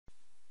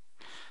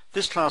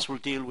This class will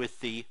deal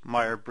with the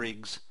Myer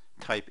Briggs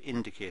type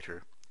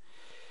indicator.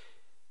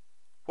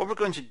 What we're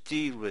going to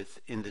deal with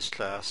in this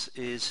class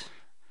is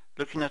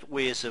looking at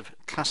ways of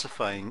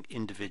classifying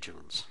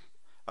individuals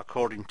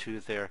according to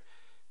their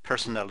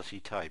personality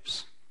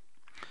types.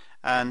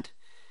 And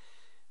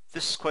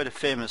this is quite a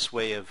famous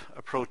way of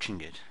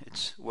approaching it.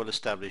 It's well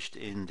established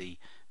in the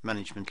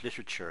management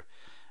literature,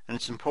 and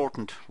it's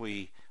important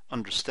we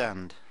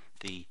understand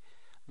the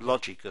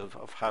logic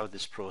of how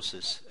this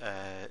process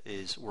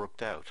is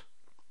worked out.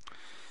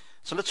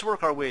 So let's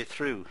work our way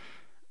through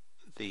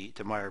the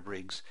Myer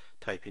Briggs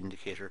type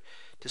indicator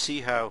to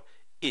see how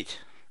it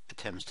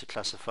attempts to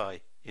classify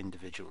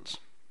individuals.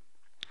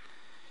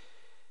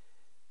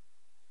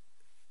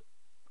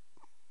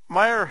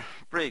 Myer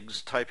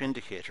Briggs type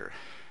indicator,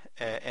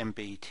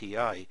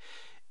 MBTI,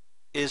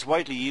 is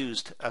widely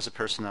used as a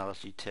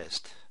personality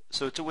test.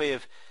 So it's a way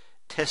of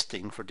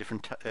testing for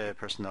different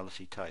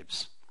personality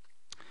types.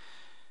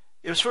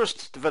 It was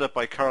first developed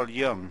by Carl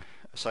Jung,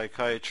 a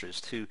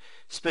psychiatrist who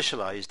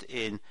specialized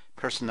in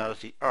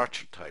personality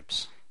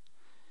archetypes.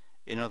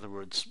 In other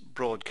words,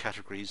 broad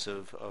categories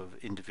of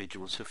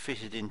individuals who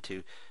fitted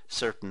into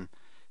certain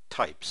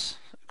types,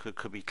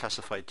 could be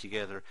classified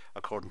together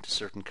according to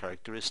certain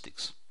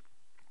characteristics.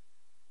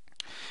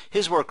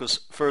 His work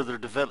was further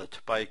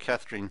developed by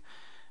Catherine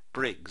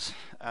Briggs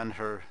and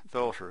her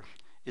daughter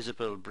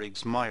Isabel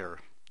Briggs Myer.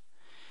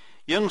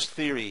 Jung's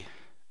theory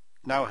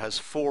now has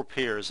 4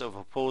 pairs of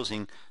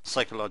opposing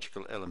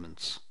psychological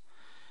elements,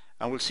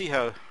 and we'll see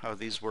how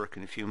these work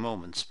in a few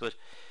moments. But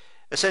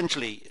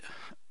essentially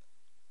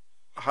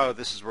how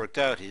this has worked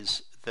out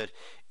is that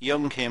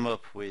Jung came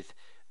up with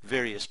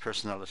various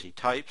personality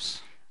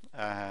types.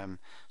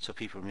 So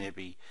people may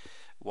be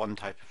one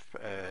type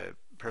of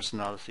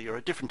personality or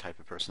a different type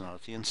of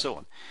personality, and so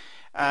on.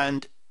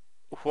 And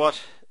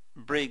what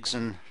Briggs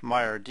and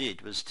Myer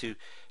did was to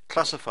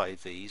classify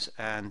these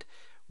and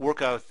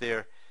work out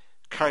their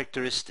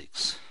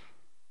characteristics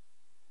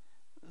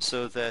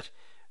so that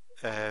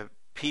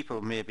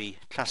people may be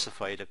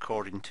classified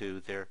according to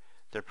their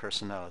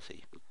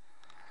personality.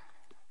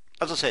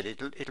 As I said,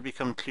 it'll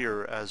become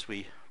clearer as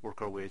we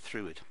work our way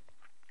through it.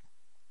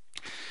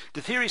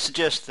 The theory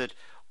suggests that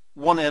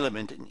one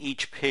element in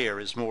each pair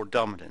is more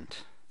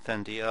dominant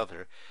than the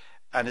other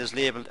and is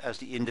labelled as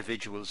the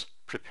individual's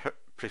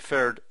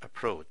preferred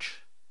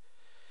approach.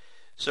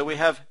 So we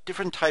have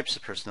different types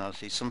of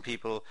personality. Some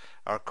people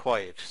are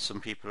quiet,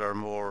 some people are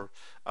more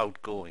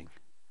outgoing,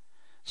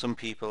 some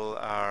people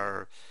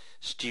are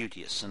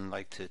studious and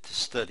like to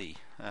study,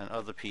 and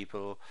other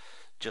people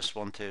just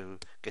want to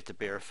get the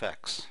bare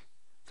facts.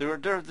 There are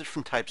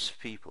different types of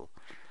people,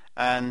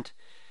 and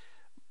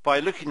by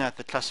looking at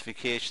the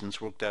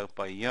classifications worked out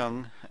by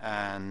Jung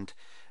and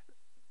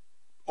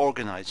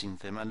organizing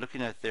them and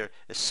looking at their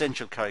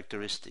essential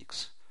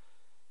characteristics,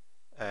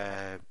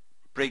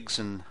 Briggs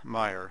and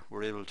Myer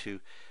were able to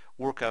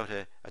work out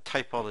a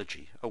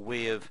typology, a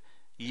way of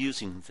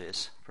using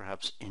this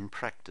perhaps in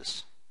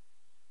practice.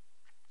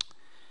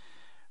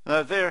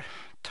 Now their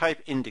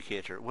type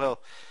indicator,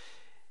 well,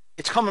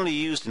 it's commonly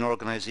used in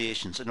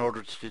organizations in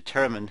order to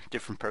determine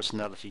different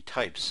personality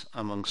types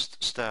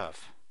amongst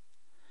staff,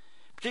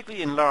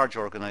 particularly in large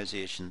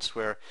organizations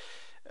where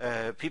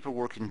people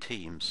work in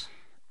teams.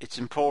 It's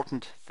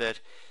important that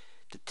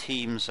the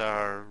teams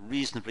are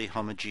reasonably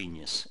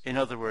homogeneous. In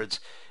other words,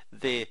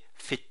 they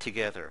fit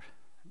together,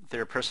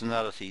 their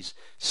personalities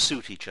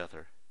suit each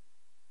other,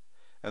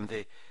 and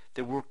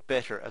they work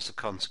better as a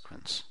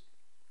consequence.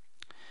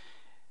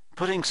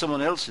 Putting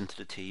someone else into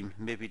the team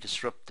may be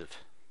disruptive.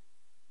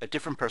 A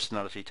different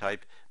personality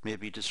type may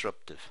be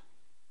disruptive.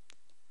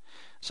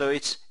 So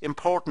it's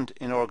important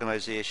in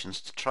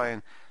organizations to try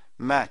and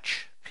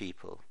match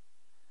people,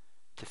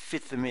 to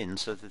fit them in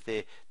so that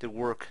they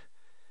work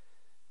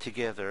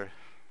together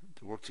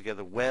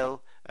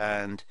well,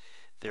 and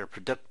they're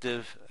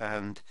productive,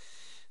 and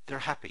they're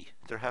happy.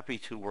 They're happy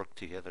to work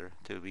together,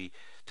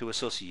 to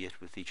associate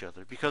with each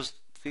other, because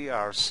they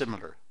are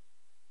similar.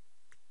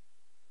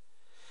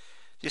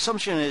 The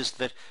assumption is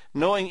that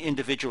knowing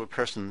individual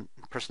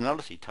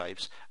personality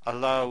types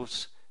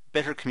allows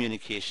better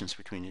communications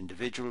between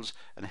individuals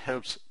and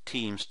helps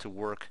teams to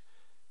work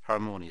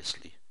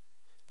harmoniously.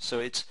 So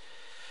it's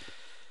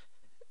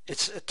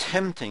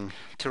attempting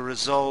to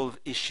resolve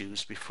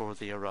issues before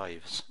they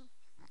arise,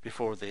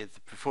 before they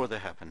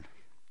happen.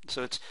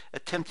 So it's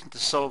attempting to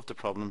solve the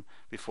problem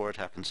before it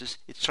happens.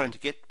 It's trying to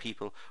get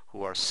people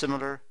who are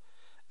similar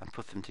and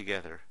put them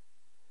together,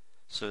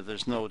 so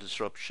there's no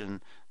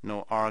disruption,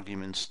 no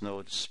arguments,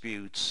 no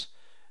disputes,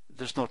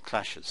 there's no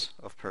clashes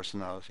of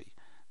personality.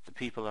 The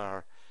people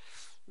are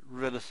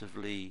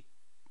relatively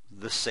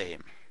the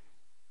same.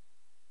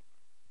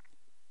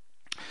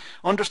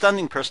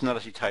 Understanding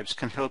personality types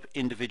can help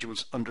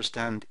individuals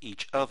understand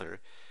each other,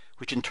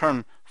 which in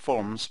turn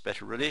forms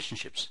better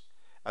relationships,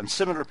 and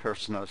similar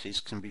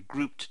personalities can be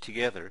grouped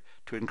together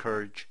to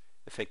encourage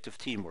effective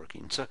team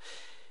working. So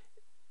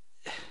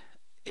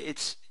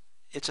it's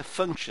a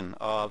function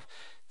of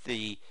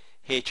the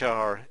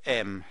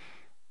HRM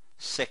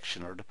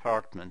section or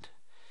department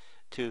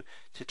to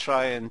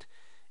try and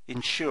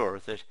ensure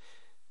that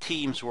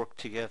teams work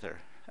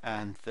together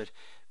and that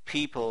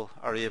people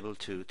are able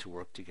to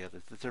work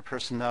together, that their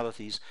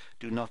personalities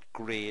do not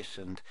grate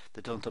and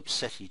they don't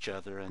upset each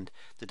other and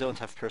they don't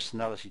have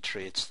personality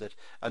traits that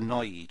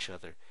annoy each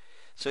other.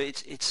 So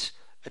it's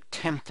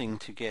attempting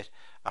to get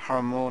a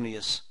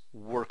harmonious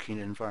working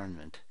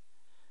environment.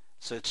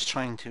 So it's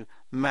trying to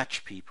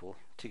match people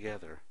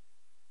together.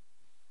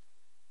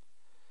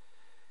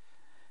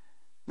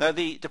 Now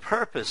the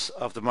purpose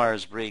of the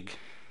Myers Briggs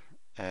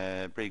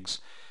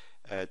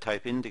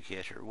type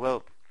indicator,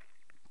 well,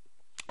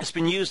 it's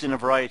been used in a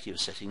variety of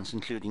settings,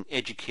 including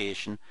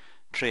education,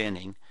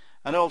 training,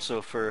 and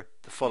also for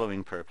the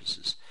following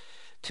purposes: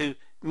 to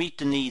meet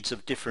the needs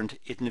of different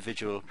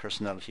individual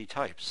personality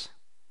types.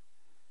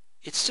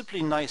 It's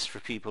simply nice for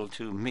people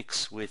to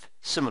mix with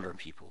similar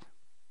people.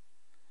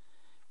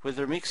 Where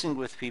they're mixing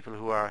with people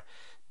who are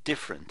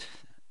different,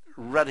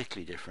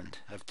 radically different,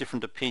 have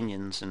different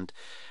opinions and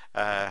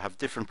have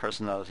different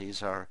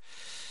personalities, are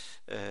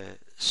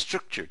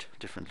structured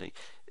differently,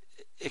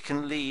 it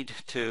can lead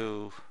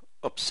to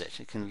upset,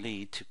 it can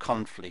lead to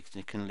conflict,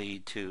 it can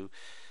lead to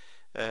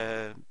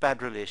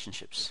bad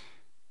relationships.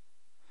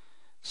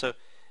 So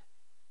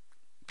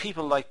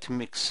people like to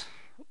mix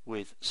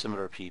with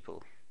similar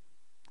people.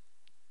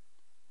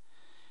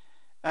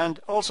 And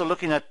also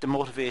looking at the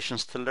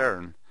motivations to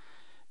learn,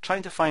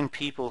 trying to find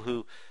people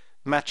who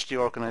match the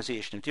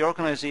organization. If the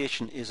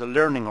organization is a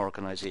learning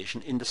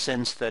organization in the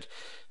sense that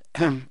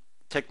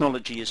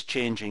technology is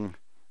changing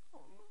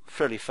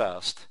fairly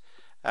fast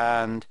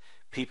and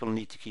people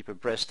need to keep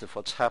abreast of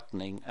what's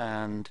happening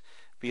and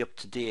be up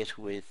to date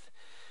with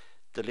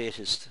the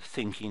latest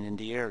thinking in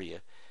the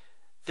area,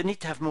 they need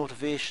to have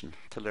motivation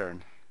to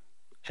learn.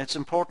 And it's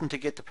important to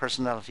get the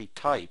personality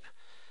type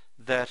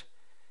that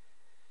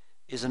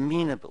is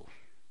amenable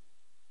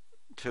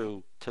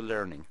to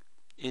learning,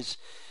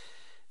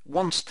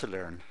 wants to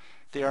learn,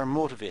 they are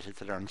motivated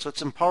to learn. So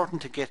it's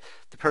important to get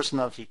the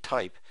personality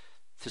type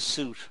to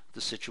suit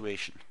the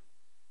situation.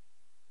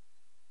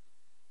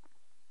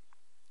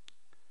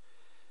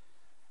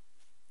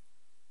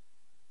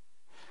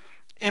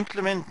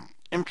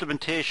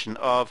 Implementation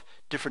of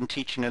different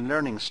teaching and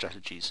learning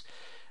strategies.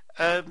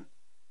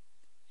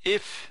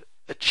 If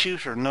a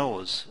tutor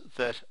knows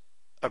that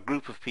a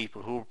group of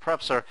people who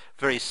perhaps are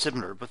very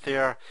similar, but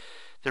they're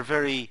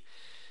very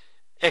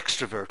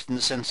extrovert in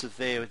the sense that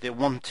they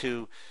want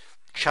to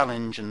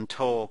challenge and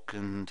talk,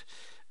 and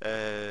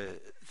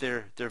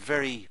they're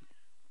very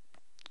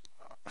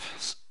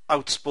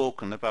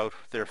outspoken about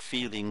their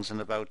feelings and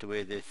about the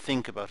way they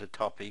think about a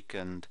topic,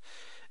 and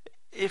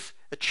if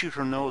a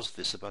tutor knows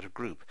this about a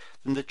group,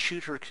 then the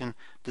tutor can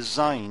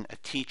design a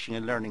teaching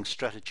and learning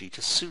strategy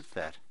to suit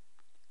that.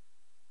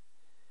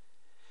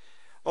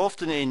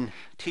 Often in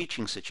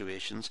teaching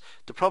situations,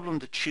 the problem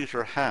the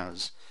tutor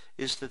has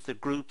is that the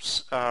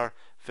groups are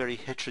very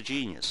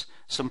heterogeneous.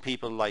 Some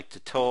people like to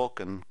talk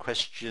and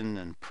question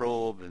and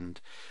probe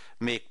and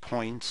make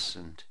points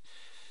and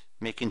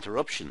make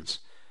interruptions,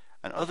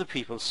 and other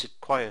people sit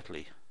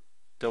quietly,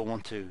 don't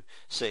want to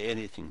say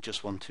anything,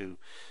 just want to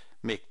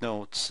make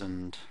notes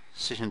and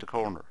sit in the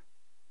corner.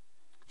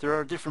 There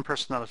are different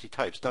personality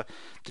types. Now,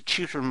 the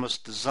tutor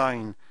must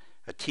design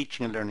a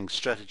teaching and learning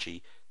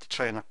strategy to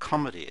try and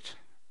accommodate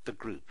the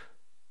group.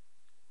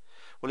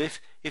 Well, if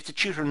the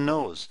tutor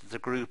knows that the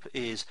group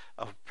is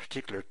of a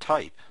particular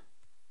type,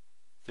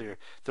 they're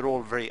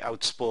all very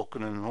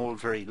outspoken and all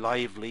very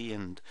lively,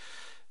 and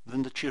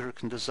then the tutor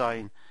can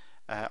design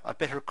a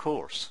better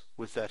course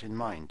with that in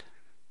mind.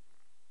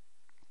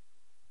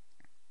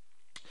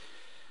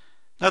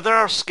 Now, there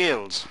are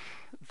scales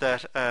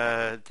that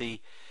the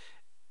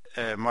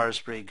Myers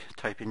Briggs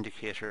type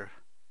indicator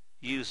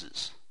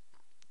uses.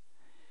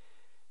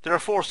 There are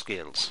 4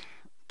 scales.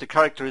 The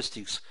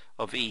characteristics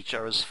of each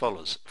are as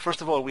follows.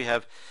 First of all, we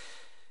have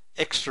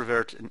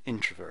extrovert and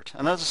introvert.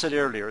 And as I said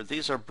earlier,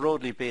 these are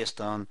broadly based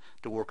on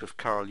the work of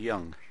Carl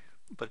Jung.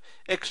 But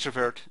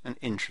extrovert and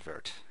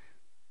introvert.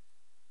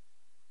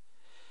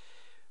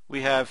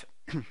 We have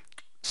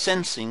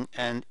sensing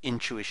and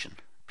intuition.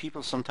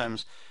 People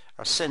sometimes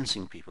are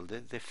sensing people.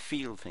 They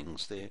feel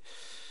things. They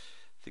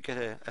get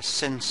a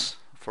sense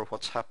for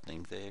what's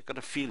happening. They got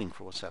a feeling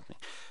for what's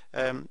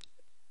happening.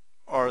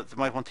 Or they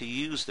might want to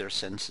use their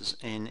senses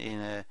in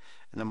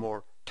a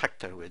more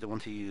tactile way. They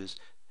want to use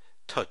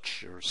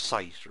touch or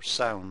sight or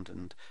sound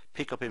and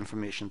pick up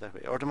information that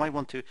way. Or they might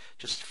want to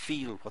just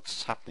feel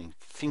what's happening,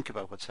 think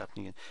about what's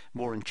happening, and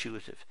more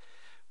intuitive.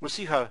 We'll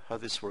see how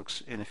this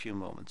works in a few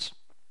moments.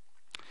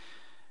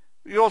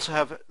 We also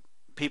have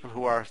people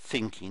who are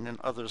thinking and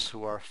others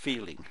who are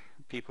feeling.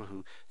 People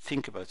who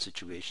think about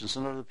situations,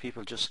 and other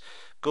people just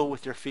go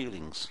with their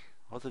feelings.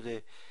 What do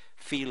they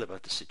feel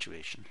about the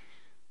situation?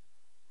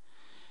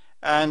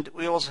 And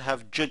we also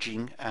have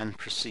judging and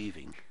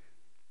perceiving.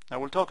 Now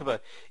we'll talk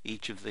about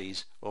each of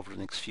these over the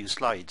next few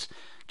slides,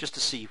 just to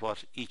see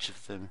what each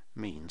of them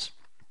means.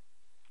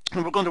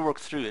 And we're going to work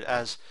through it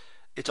as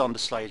it's on the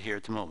slide here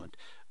at the moment.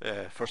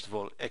 First of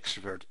all,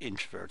 extrovert,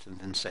 introvert, and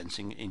then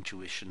sensing,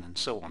 intuition, and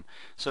so on.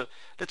 So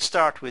let's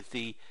start with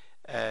the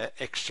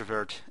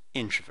extrovert,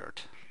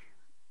 introvert.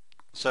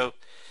 So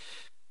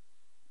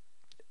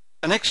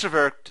an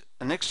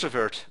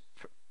extrovert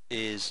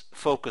is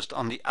focused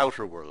on the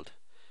outer world,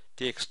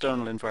 the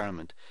external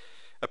environment.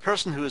 A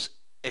person who is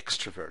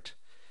extrovert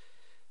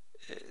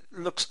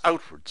looks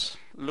outwards,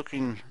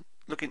 looking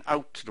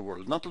out to the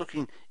world, not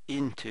looking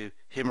into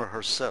him or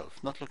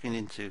herself, not looking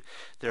into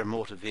their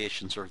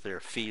motivations or their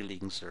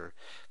feelings, or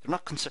they're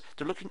not concerned.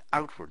 They're looking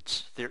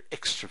outwards. They're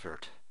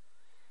extrovert.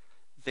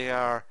 They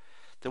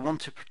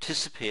want to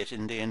participate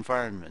in the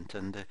environment,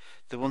 and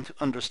they want to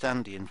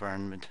understand the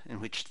environment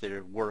in which they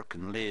work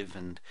and live,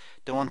 and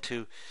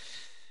they're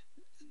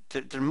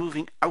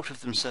moving out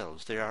of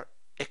themselves. They are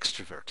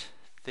extrovert.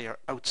 They are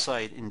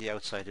outside in the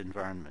outside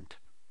environment.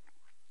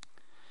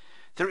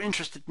 They're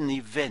interested in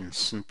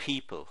events and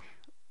people,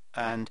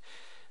 and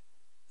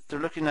they're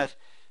looking at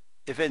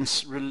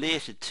events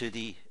related to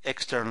the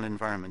external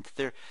environment.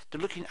 They're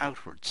looking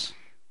outwards.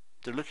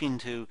 They're looking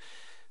to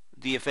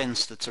the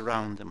events that's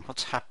around them,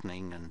 what's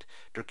happening, and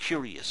they're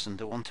curious, and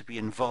they want to be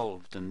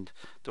involved, and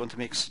they want to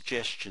make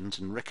suggestions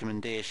and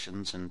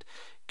recommendations and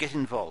get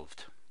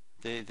involved.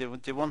 They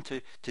want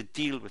to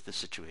deal with the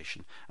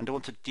situation, and they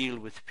want to deal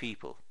with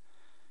people.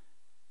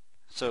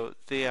 So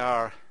they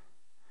are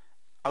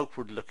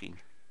outward looking.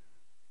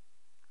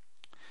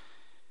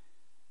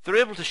 They're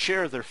able to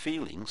share their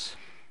feelings.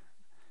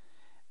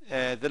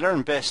 They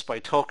learn best by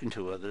talking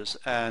to others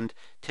and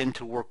tend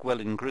to work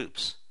well in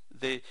groups.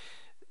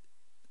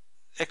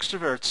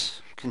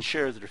 Extroverts can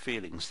share their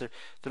feelings. They're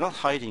not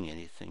hiding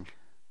anything.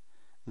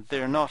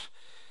 They're not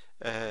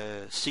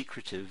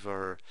secretive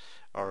or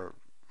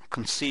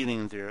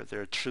concealing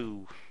their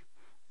true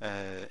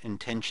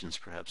intentions.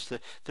 Perhaps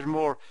they're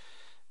more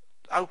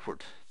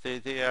outward.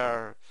 They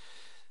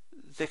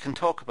can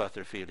talk about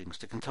their feelings.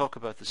 They can talk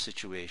about the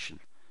situation.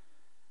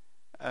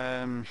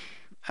 And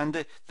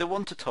they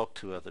want to talk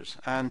to others,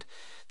 and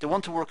they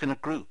want to work in a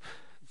group.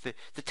 They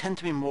tend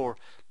to be more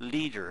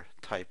leader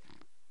type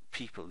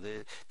people.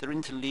 They're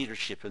into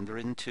leadership, and they're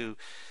into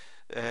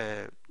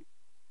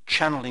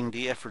channeling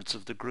the efforts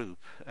of the group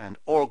and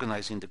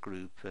organizing the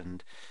group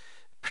and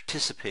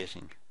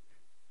participating.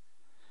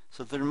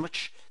 So they're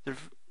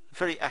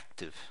very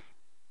active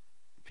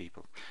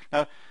people.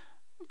 Now,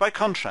 by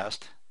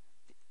contrast,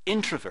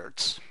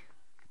 introverts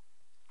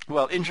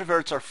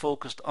are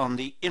focused on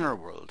the inner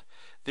world.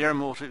 They are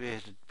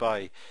motivated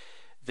by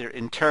their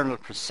internal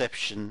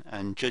perception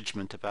and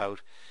judgment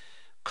about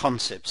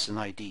concepts and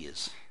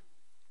ideas.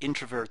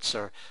 Introverts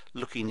are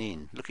looking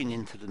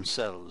into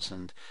themselves,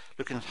 and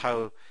looking at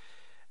how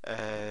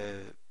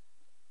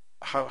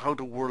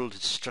the world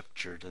is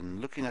structured,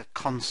 and looking at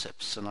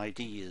concepts and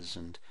ideas,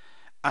 and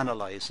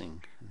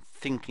analyzing and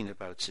thinking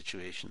about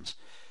situations,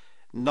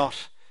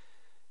 not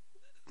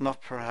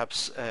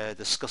perhaps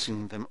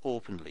discussing them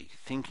openly,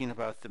 thinking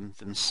about them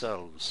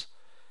themselves,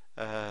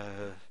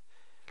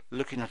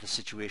 looking at a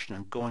situation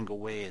and going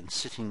away and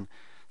sitting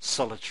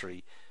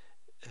solitary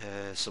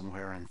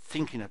somewhere and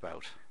thinking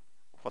about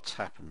what's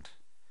happened.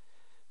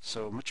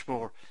 So much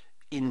more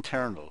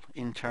internal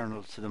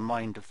to the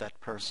mind of that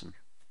person.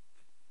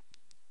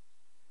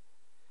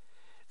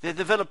 They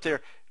develop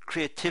their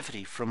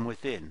creativity from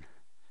within.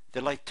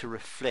 They like to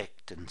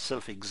reflect and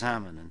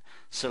self-examine and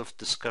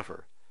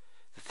self-discover.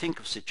 They think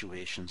of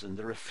situations and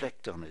they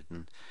reflect on it,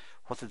 and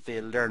what did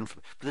they learn from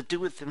it. But they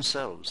do it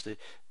themselves.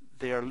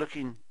 They are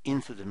looking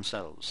into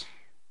themselves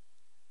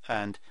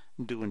and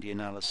doing the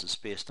analysis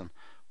based on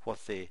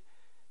what they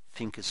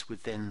think is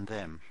within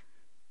them.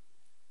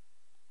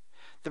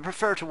 They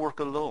prefer to work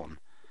alone.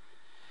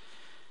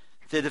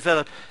 They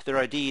develop their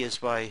ideas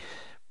by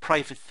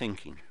private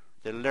thinking.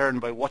 They learn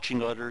by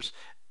watching others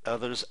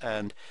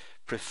and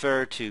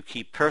prefer to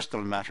keep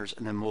personal matters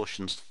and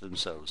emotions to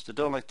themselves. They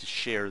don't like to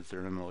share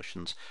their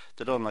emotions.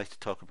 They don't like to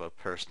talk about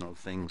personal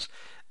things.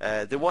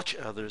 They watch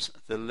others,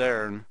 they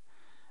learn,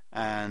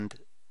 and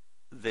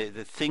they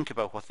think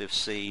about what they've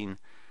seen,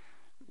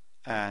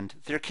 and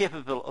they're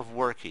capable of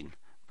working,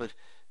 but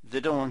they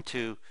don't want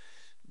to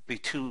be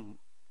too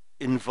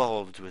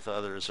involved with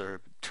others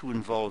or too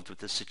involved with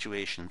the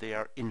situation. They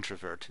are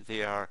introvert.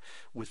 They are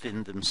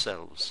within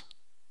themselves.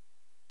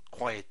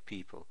 Quiet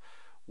people,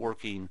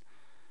 working,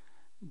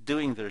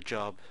 doing their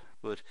job,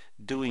 but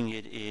doing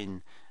it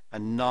in a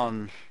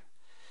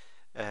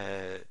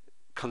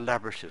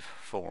non-collaborative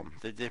form.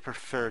 They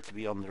prefer to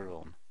be on their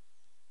own.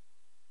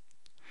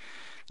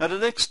 Now, the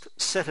next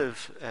set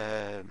of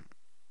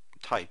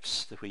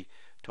types that we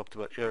talked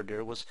about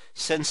earlier was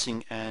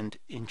sensing and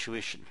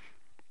intuition.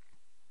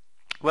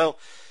 Well,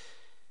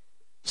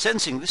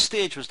 sensing, this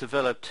stage was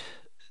developed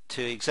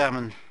to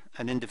examine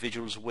an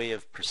individual's way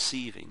of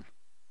perceiving.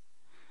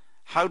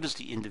 How does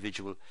the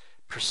individual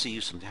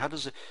perceive something? How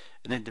does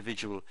an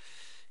individual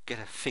get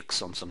a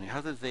fix on something?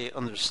 How do they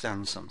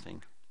understand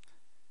something?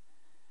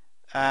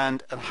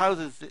 And how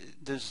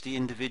does the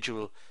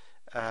individual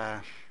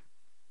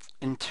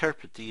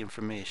interpret the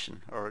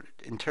information, or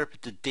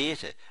interpret the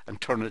data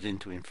and turn it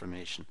into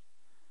information?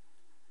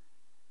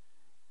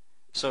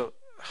 So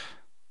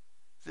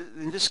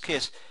in this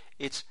case,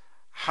 it's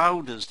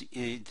how does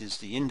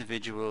the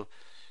individual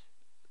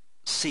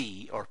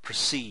see or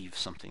perceive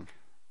something?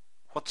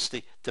 What's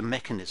the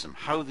mechanism?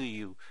 How do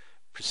you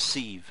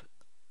perceive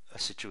a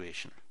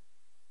situation?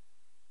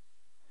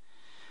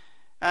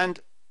 And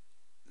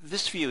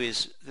this view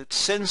is that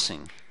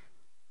sensing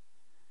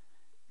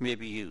may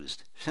be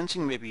used.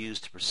 Sensing may be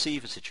used to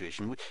perceive a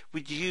situation.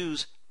 We'd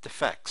use the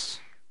facts.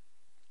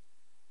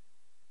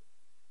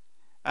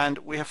 And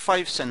we have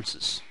 5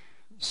 senses: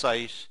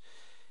 sight,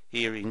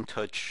 hearing,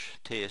 touch,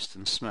 taste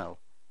and smell.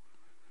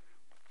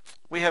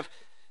 We have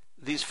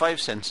these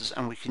 5 senses,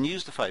 and we can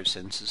use the 5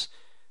 senses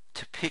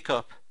to pick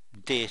up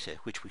data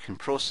which we can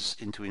process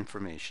into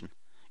information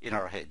in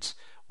our heads.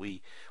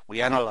 We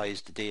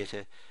analyze the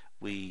data,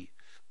 we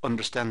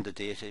understand the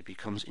data, it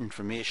becomes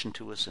information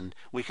to us, and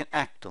we can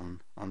act on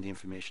the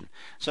information.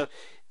 So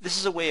this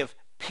is a way of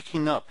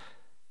picking up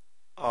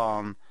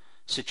on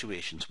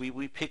situations.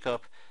 We pick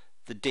up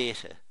the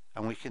data,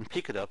 and we can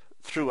pick it up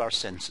through our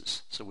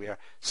senses. So we are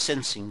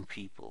sensing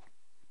people.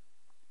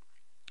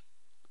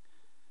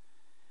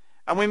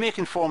 And we make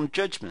informed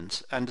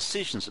judgments and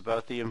decisions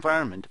about the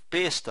environment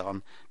based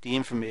on the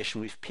information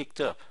we've picked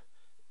up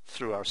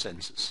through our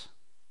senses.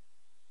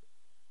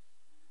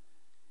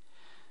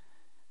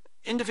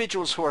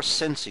 Individuals who are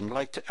sensing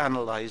like to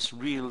analyze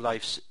real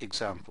life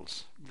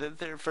examples.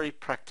 They're very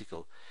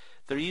practical.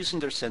 They're using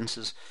their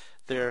senses,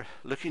 they're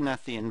looking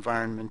at the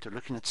environment, they're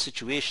looking at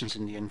situations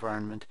in the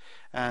environment,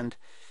 and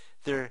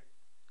they're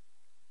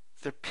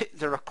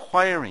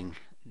acquiring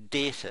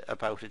data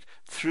about it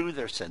through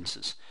their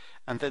senses,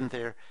 and then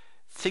they're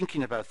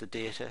thinking about the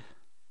data,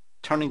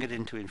 turning it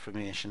into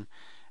information,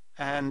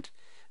 and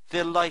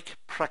they like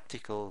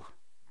practical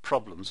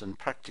problems and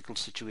practical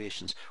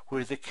situations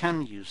where they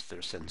can use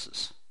their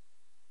senses.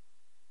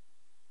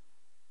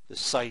 The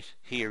sight,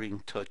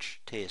 hearing,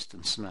 touch, taste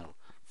and smell.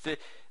 They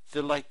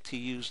like to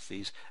use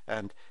these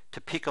and to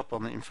pick up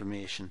on the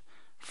information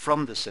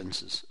from the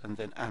senses and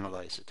then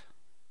analyze it.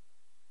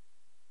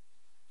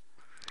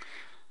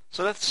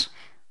 So that's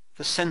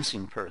the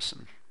sensing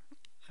person.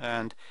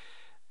 And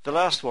the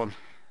last one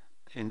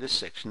in this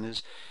section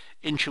is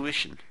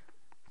intuition.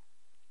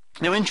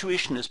 Now,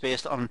 intuition is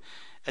based on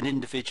an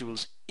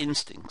individual's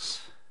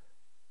instincts.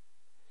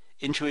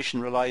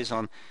 Intuition relies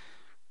on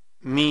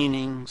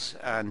meanings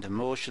and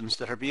emotions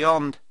that are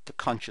beyond the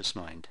conscious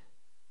mind.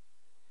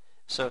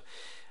 So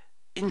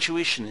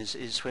intuition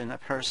is when a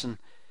person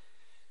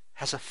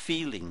has a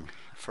feeling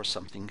for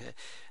something,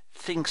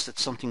 thinks that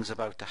something's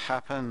about to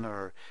happen,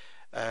 or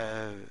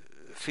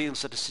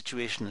feels that a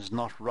situation is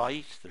not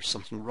right, there's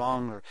something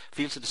wrong, or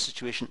feels that a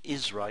situation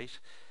is right.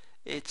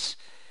 It's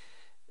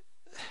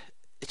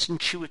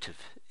intuitive.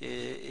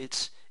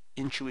 It's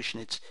intuition.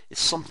 It's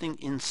something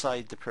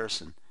inside the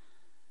person.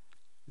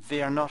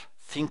 They are not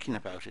thinking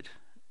about it.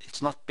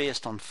 It's not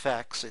based on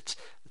facts. It's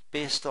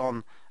based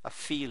on a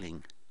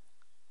feeling,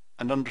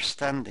 an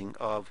understanding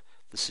of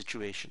the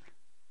situation.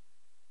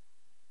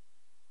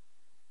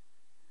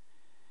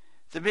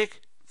 They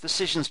make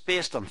decisions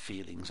based on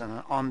feelings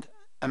and on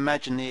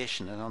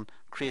imagination and on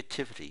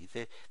creativity.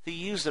 They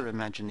use their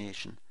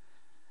imagination,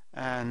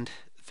 and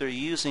they're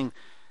using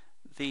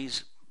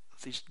these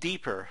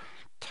deeper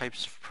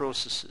types of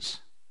processes.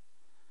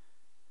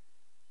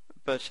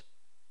 But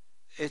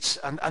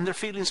and their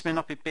feelings may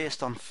not be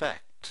based on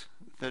fact.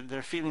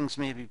 Their feelings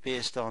may be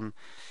based on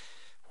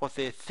what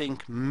they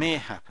think may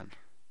happen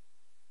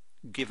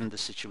given the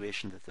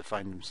situation that they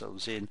find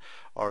themselves in,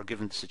 or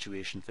given the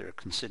situation they're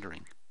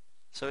considering.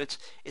 So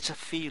it's a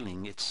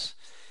feeling. It's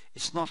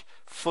not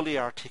fully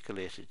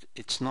articulated.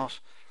 It's not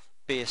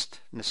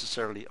based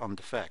necessarily on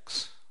the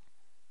facts.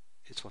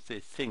 It's what they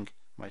think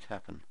might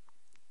happen.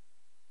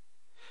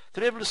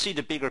 They're able to see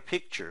the bigger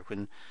picture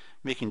when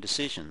making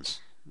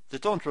decisions. They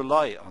don't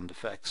rely on the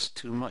facts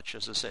too much,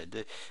 as I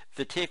said.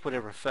 They take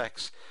whatever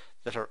facts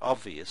that are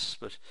obvious,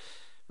 but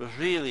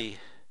really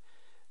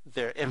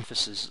their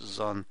emphasis is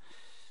on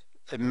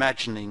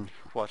imagining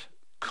what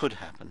could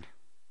happen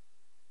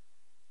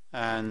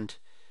and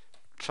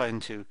trying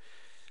to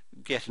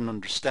get an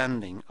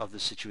understanding of the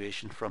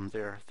situation from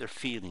their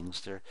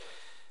feelings, their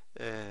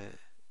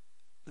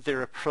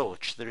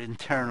approach, their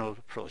internal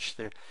approach,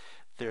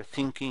 their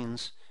thinking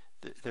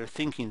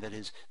that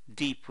is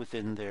deep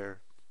within their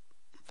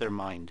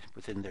mind,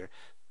 within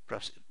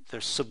perhaps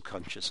their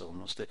subconscious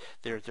almost.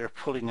 They're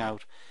pulling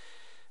out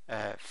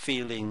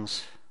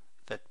feelings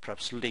that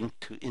perhaps link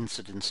to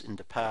incidents in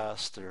the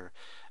past, or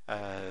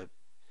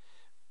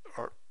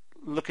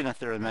looking at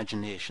their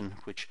imagination,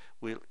 which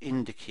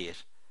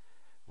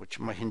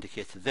might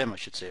indicate to them, I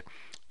should say,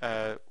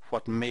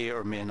 what may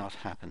or may not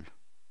happen.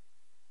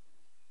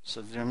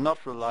 So they're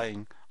not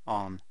relying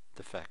on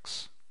the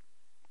facts.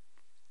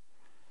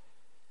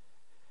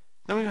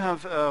 Then we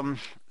have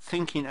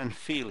thinking and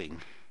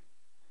feeling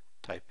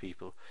type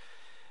people.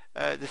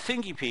 The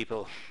thinking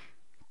people,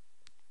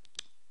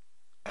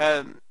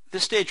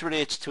 this stage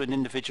relates to an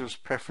individual's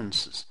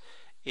preferences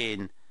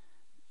in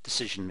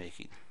decision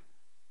making.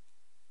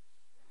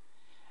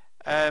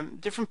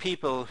 Different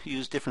people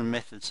use different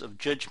methods of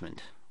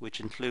judgment, which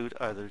include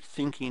either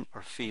thinking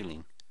or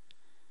feeling.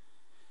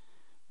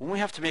 When we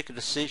have to make a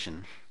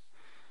decision,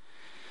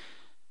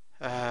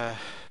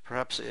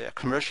 perhaps a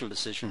commercial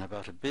decision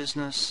about a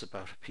business,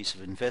 about a piece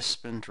of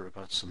investment, or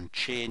about some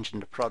change in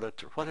the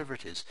product, or whatever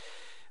it is,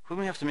 when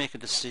we have to make a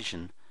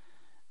decision,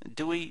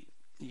 do we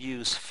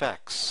use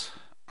facts?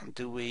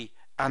 Do we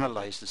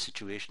analyze the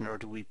situation, or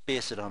do we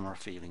base it on our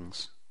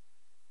feelings?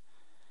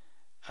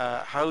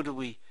 How do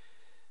we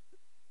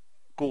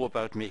go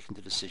about making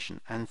the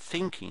decision? And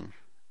thinking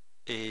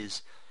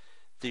is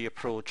the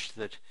approach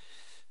that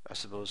I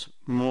suppose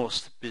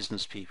most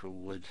business people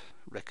would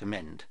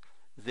recommend.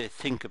 They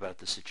think about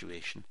the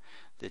situation.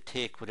 They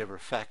take whatever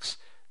facts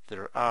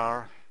there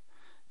are.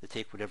 They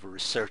take whatever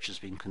research has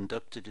been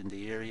conducted in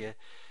the area.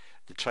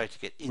 They try to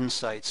get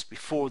insights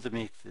before they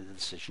make the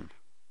decision.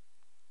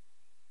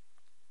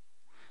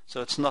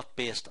 So it's not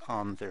based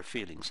on their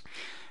feelings.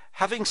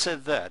 Having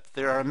said that,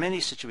 there are many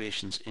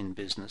situations in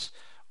business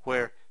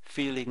where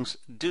feelings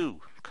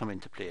do come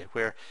into play,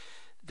 where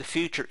the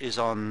future is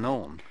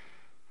unknown.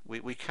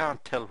 We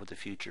can't tell what the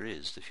future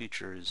is. The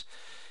future is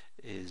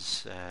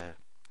a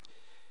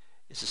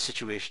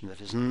situation that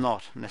is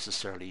not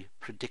necessarily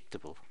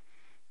predictable.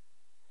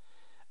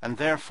 And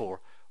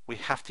therefore, we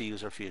have to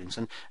use our feelings.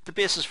 And the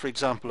basis, for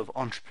example, of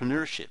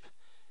entrepreneurship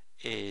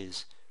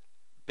is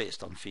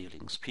based on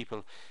feelings.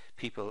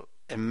 People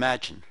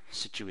imagine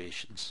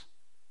situations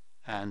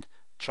and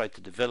try to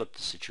develop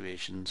the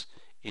situations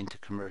into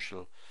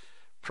commercial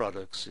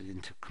products,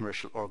 into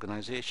commercial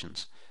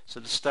organizations. So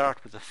to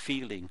start with a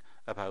feeling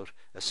about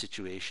a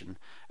situation,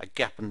 a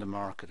gap in the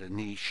market, a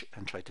niche,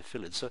 and try to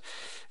fill it. So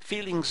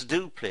feelings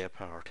do play a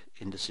part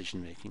in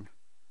decision making,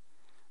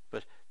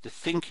 but the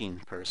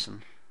thinking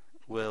person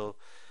will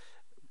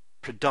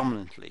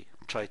predominantly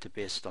try to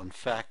base it on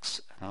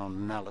facts and on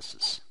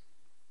analysis.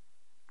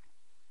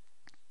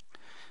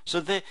 So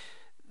they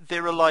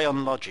rely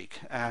on logic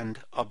and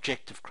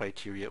objective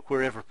criteria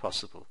wherever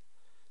possible.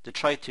 They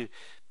try to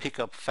pick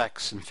up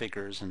facts and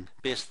figures and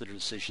base their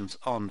decisions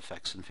on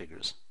facts and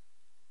figures.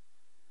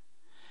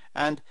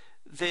 And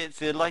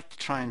they like to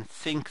try and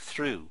think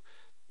through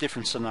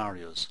different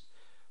scenarios.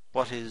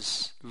 What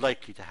is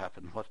likely to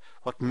happen?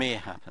 What may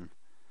happen?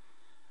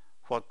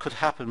 What could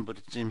happen, but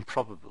it's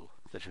improbable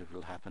that it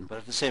will happen, but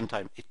at the same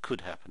time it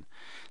could happen.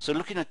 So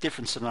looking at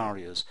different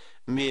scenarios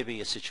may be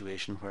a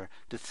situation where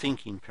the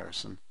thinking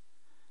person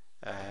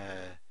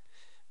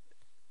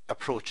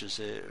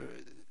approaches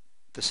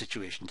the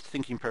situation. The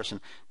thinking person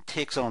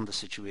takes on the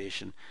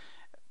situation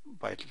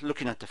by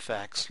looking at the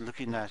facts,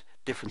 looking at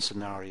different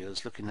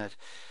scenarios, looking at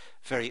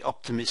very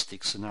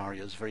optimistic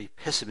scenarios, very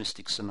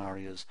pessimistic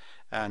scenarios,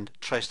 and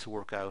tries to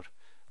work out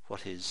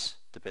what is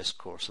the best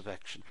course of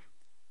action.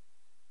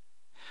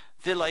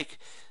 They like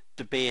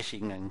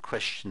debating and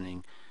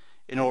questioning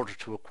in order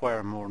to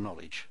acquire more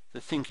knowledge.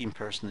 The thinking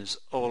person is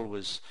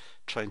always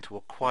trying to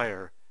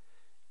acquire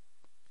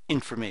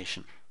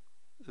information.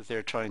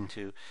 They're trying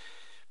to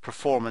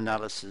perform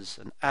analysis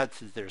and add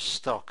to their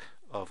stock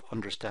of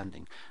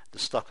understanding, the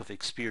stock of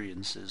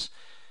experiences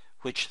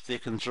which they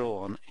can draw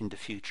on in the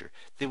future.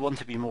 They want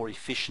to be more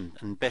efficient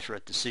and better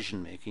at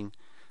decision making,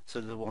 so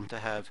they want to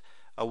have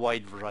a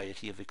wide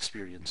variety of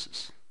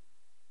experiences.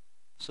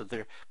 So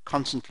they're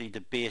constantly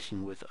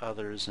debating with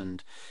others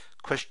and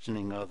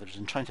questioning others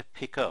and trying to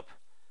pick up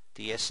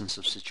the essence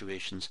of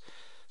situations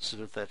so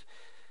that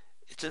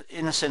it's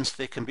in a sense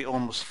they can be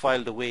almost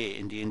filed away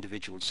in the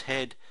individual's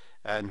head,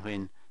 and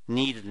when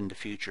needed in the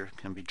future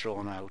can be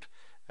drawn out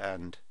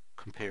and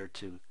compared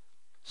to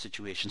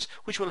situations,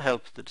 which will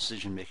help the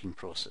decision-making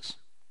process.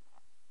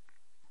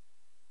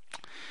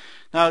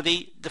 Now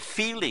the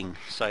feeling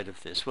side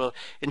of this, well,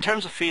 in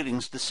terms of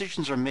feelings,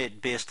 decisions are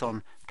made based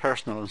on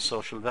personal and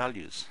social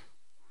values.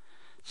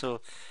 So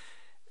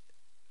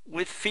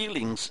with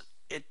feelings,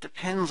 it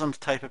depends on the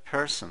type of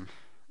person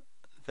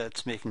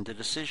that's making the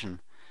decision.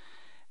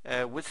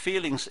 With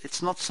feelings,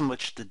 it's not so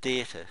much the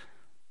data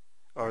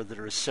or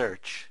the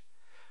research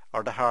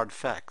or the hard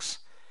facts.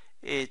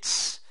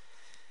 It's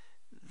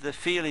the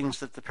feelings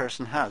that the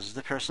person has. Is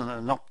the person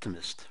an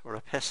optimist or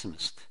a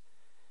pessimist?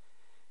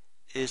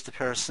 Is the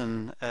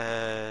person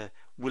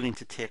willing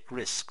to take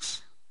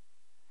risks?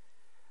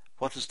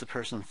 What does the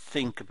person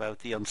think about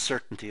the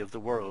uncertainty of the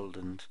world?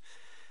 And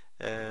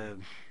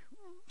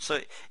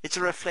so it's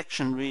a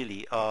reflection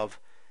really of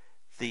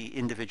the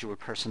individual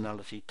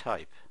personality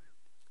type.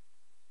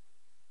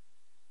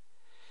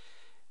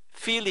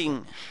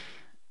 Feeling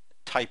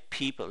type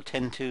people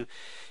tend to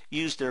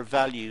use their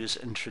values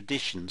and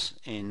traditions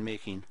in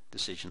making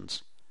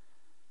decisions.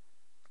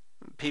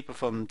 People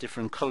from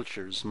different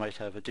cultures might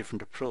have a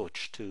different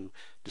approach to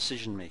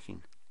decision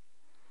making.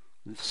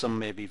 Some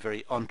may be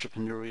very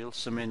entrepreneurial,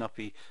 some may not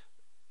be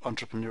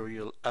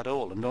entrepreneurial at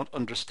all and don't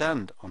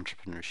understand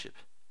entrepreneurship.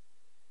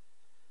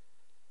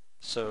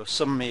 So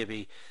some may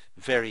be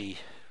very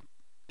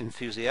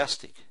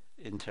enthusiastic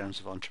in terms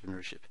of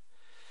entrepreneurship.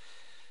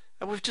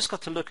 And we've just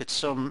got to look at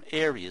some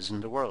areas in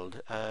the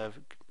world.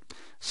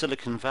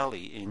 Silicon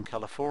Valley in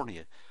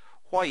California.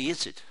 Why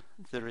is it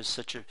there is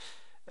such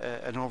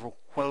an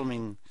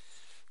overwhelming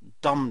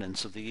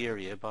dominance of the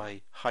area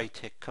by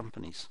high-tech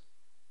companies.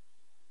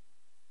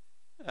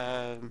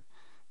 The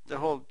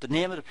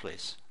name of the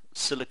place,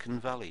 Silicon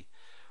Valley.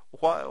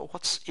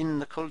 What's in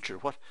the culture?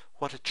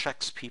 What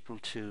attracts people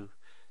to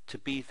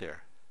be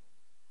there?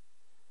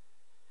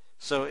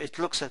 So it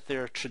looks at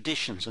their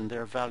traditions and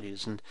their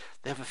values, and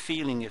they have a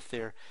feeling if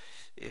they're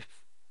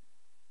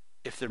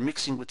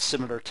mixing with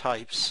similar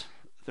types,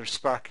 they're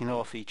sparking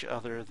off each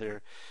other.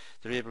 They're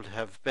able to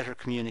have better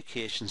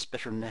communications,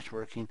 better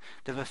networking.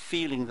 They have a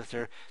feeling that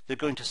they're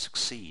going to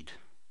succeed.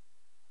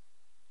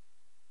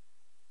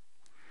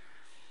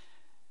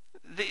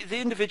 The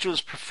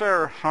individuals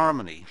prefer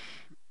harmony.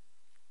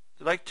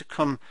 They like to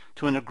come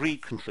to an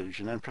agreed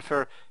conclusion and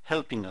prefer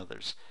helping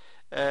others.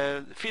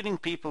 Feeling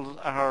people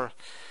are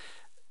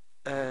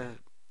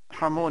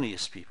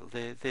harmonious people.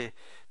 They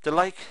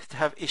like to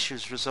have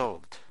issues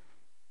resolved.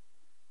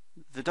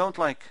 They don't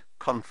like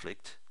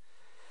conflict.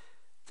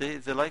 They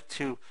like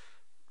to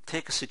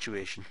take a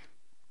situation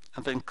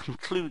and then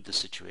conclude the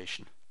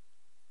situation,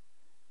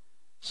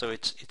 so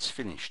it's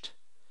finished.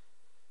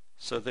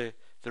 So they're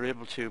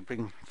able to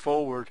bring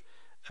forward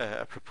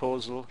a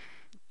proposal.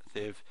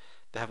 They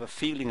have a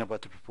feeling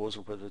about the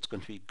proposal, whether it's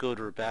going to be good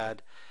or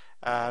bad,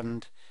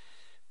 and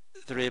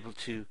they're able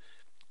to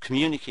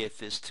communicate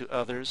this to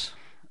others,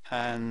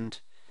 and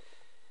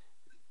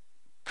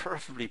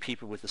preferably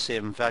people with the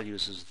same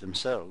values as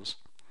themselves,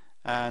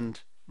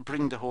 and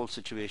bring the whole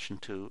situation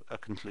to a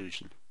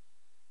conclusion.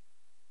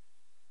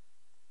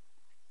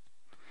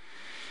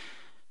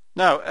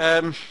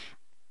 Now,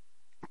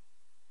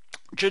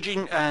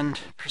 judging and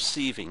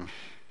perceiving.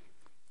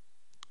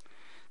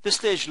 This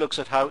stage looks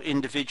at how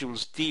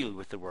individuals deal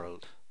with the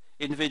world.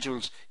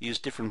 Individuals use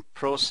different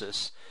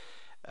process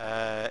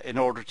in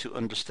order to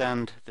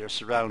understand their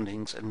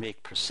surroundings and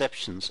make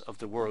perceptions of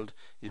the world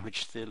in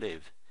which they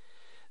live.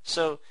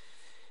 So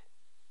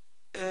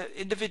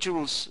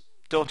individuals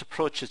don't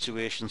approach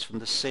situations from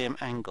the same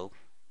angle.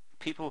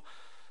 People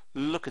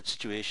look at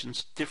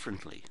situations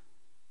differently.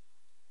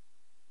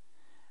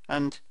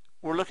 And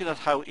we're looking at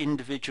how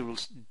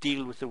individuals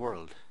deal with the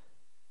world.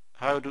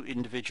 How do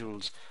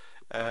individuals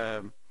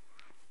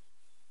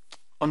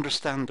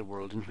understand the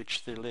world in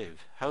which they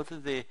live? How do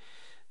they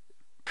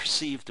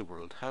perceive the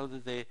world? How do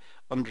they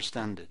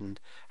understand it? And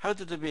how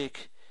do they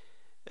make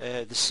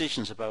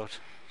decisions about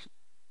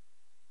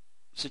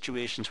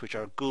situations which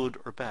are good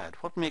or bad?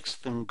 What makes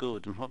them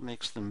good and what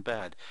makes them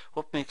bad?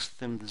 What makes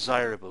them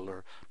desirable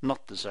or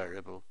not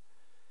desirable?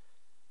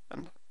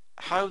 And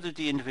how do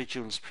the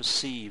individuals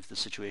perceive the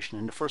situation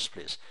in the first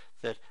place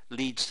that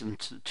leads them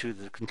to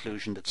the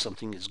conclusion that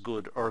something is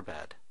good or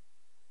bad?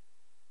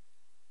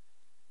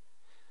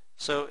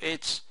 So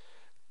it's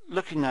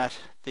looking at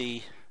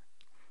the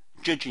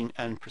judging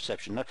and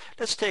perception. Now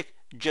let's take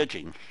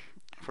judging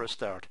for a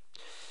start.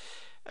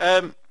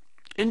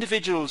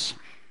 Individuals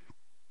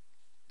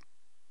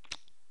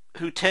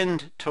who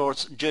tend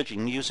towards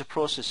judging use a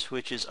process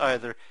which is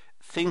either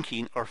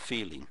thinking or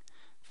feeling.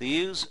 They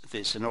use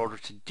this in order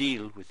to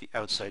deal with the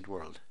outside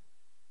world.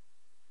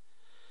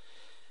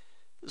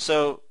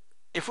 So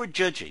if we're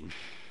judging,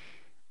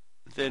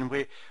 then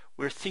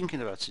we're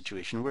thinking about a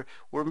situation.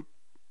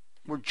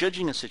 We're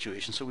judging a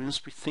situation, so we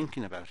must be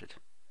thinking about it.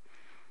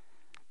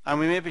 And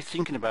we may be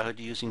thinking about it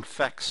using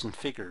facts and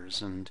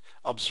figures and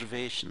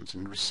observations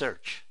and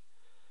research.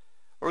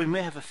 Or we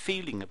may have a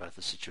feeling about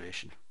the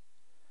situation.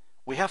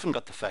 We haven't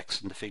got the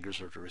facts and the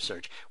figures or the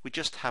research. We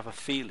just have a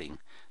feeling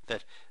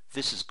that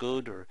this is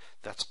good or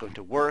that's going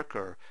to work,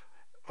 or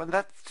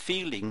that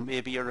feeling may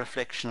be a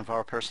reflection of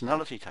our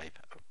personality type,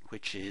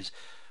 which is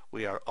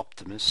we are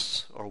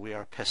optimists or we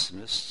are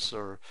pessimists,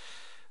 or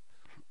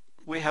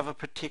we have a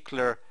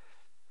particular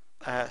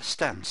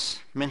stance,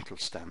 mental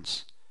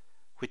stance,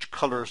 which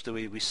colours the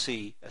way we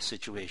see a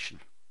situation.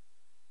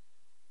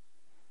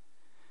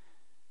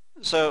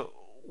 So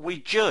we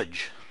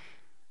judge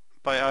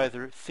by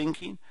either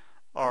thinking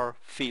or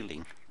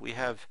feeling. We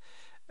have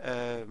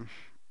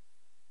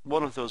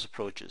one of those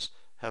approaches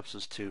helps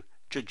us to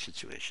judge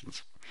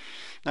situations.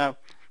 Now,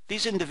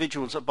 these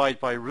individuals abide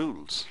by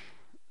rules.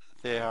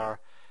 They have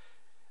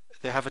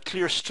a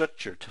clear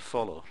structure to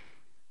follow.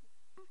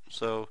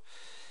 So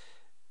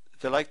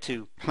they like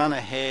to plan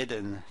ahead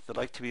and they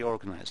like to be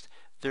organized.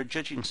 They're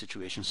judging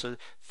situations, so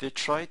they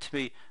try to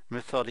be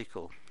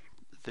methodical.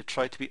 They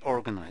try to be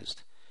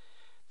organized.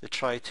 They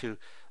try to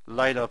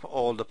line up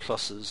all the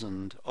pluses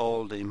and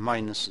all the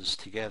minuses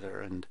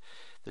together, and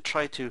they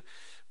try to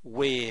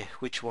weigh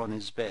which one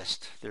is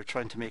best. They're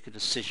trying to make a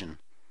decision.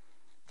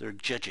 They're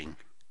judging.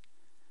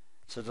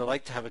 So they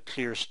like to have a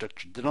clear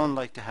structure. They don't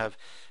like to have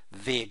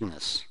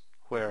vagueness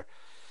where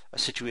a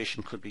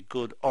situation could be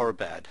good or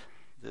bad.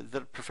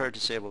 They prefer to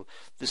say, well,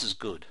 this is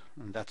good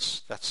and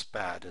that's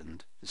bad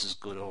and this is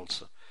good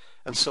also,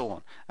 and so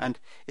on. And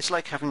it's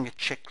like having a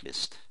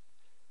checklist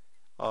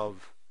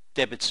of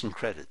debits and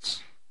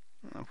credits.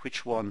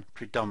 Which one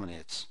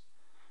predominates?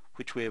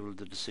 Which way will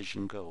the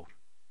decision go?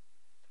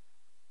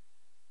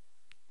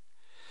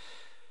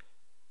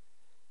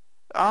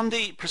 On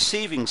the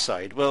perceiving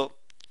side, well,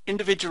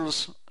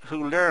 individuals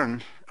who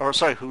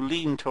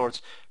lean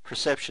towards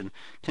perception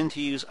tend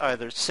to use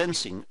either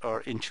sensing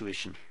or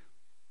intuition.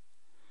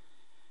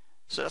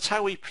 So that's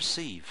how we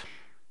perceive.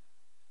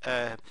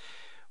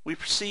 We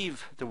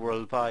perceive the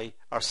world by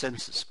our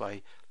senses,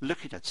 by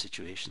looking at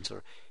situations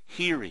or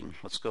hearing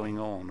what's going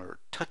on or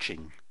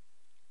touching,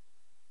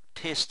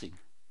 tasting.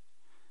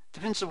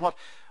 Depends on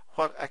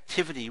what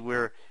activity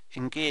we're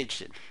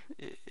engaged in.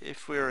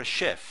 If we're a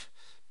chef,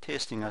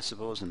 tasting, I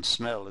suppose, and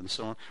smell and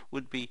so on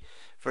would be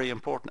very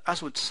important,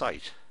 as would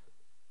sight.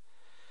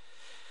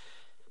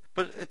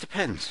 But it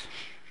depends.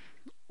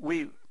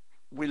 We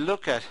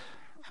look at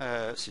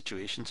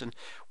situations and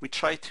we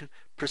try to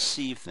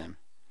perceive them.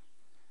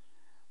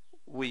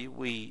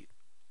 We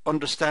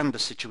understand the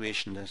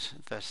situation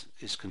that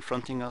is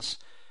confronting us,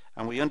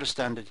 and we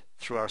understand it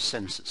through our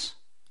senses.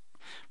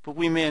 But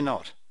we may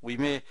not. We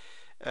may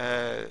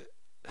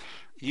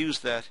use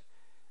that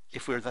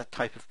if we're that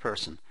type of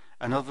person.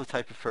 Another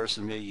type of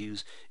person may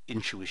use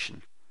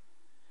intuition,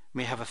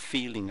 may have a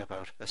feeling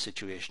about a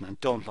situation and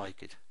don't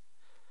like it.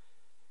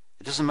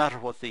 It doesn't matter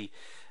what the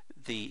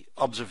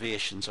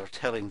observations are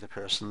telling the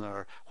person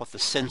or what the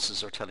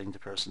senses are telling the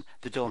person.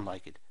 They don't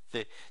like it.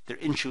 Their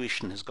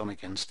intuition has gone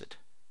against it.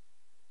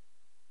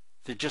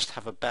 They just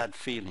have a bad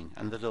feeling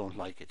and they don't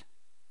like it.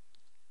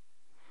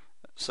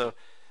 So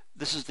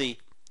this is the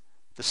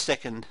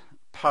second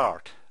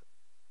part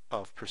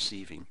of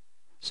perceiving.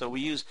 So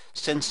we use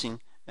sensing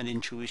and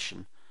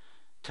intuition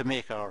to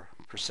make our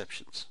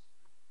perceptions.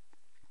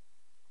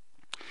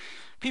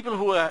 People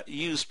who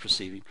use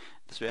perceiving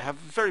this way have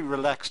a very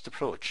relaxed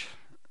approach.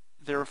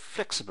 They're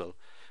flexible,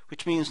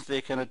 which means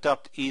they can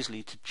adapt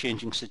easily to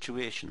changing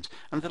situations,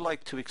 and they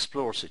like to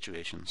explore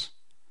situations.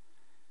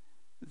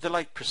 They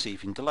like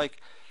perceiving, they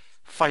like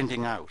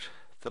finding out,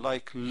 they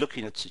like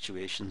looking at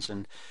situations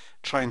and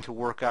trying to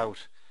work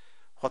out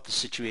what the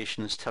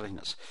situation is telling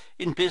us.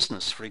 In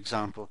business, for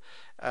example,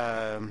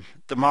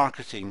 the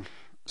marketing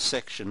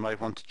section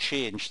might want to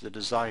change the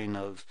design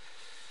of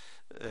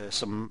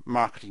some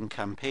marketing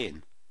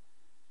campaign.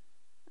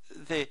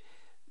 They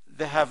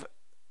have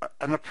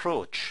an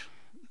approach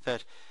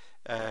that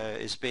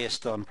is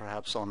based on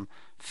perhaps on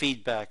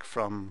feedback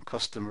from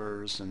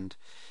customers, and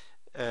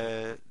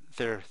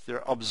they're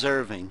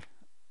observing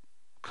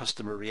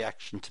customer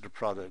reaction to the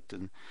product,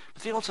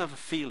 but they also have a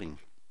feeling.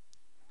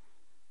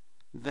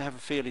 They have a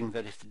feeling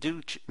that if they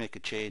do make a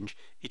change,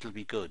 it'll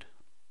be good,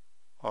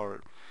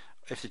 or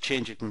if they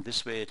change it in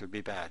this way, it'll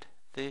be bad.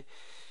 They've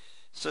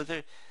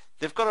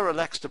got a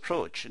relaxed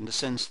approach in the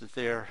sense that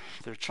they're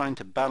trying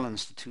to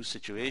balance the two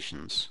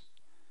situations,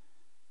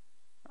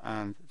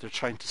 and they're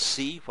trying to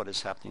see what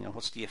is happening and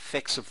what's the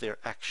effects of their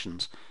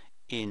actions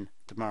in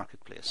the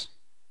marketplace.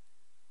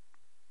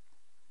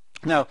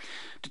 Now,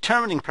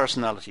 determining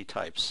personality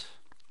types.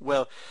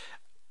 Well,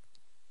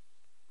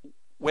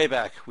 way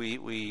back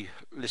we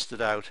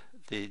listed out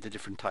the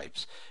different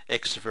types: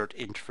 extrovert,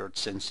 introvert,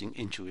 sensing,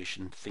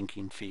 intuition,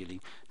 thinking,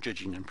 feeling,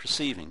 judging and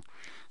perceiving.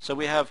 So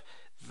we have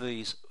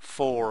these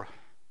four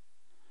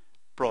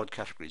broad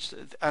categories,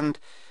 and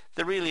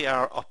they really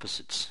are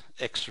opposites: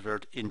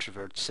 extrovert,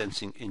 introvert,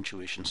 sensing,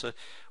 intuition. So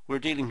we're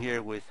dealing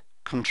here with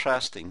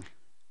contrasting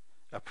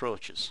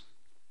approaches.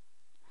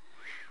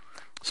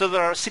 So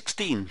there are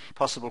 16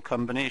 possible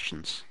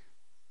combinations.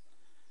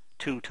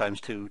 2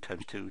 times 2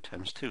 times 2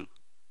 times 2.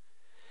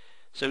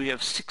 So we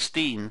have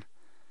 16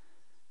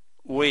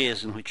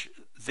 ways in which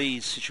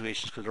these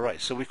situations could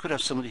arise. So we could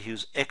have somebody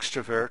who's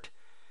extrovert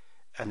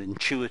and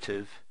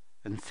intuitive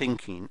and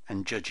thinking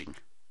and judging.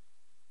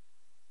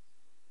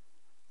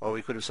 Or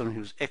we could have someone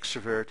who's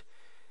extrovert,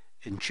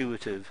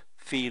 intuitive,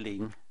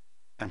 feeling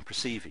and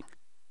perceiving.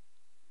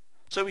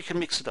 So we can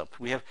mix it up.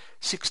 We have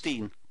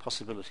 16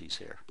 possibilities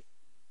here.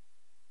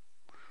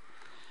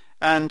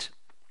 And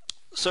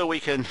so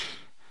we can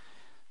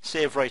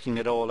save writing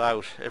it all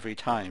out every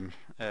time.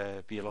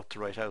 Be a lot to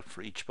write out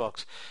for each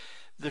box.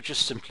 They're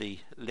just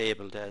simply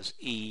labelled as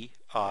E,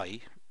 I,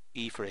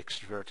 E for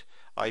extrovert,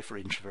 I for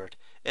introvert,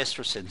 S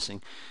for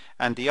sensing,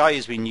 and the I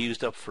is being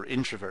used up for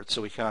introvert,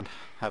 so we can't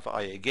have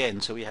I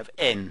again, so we have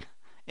N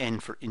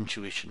for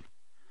intuition.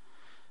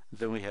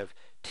 Then we have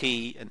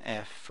T and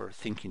F for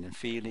thinking and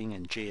feeling,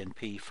 and J and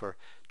P for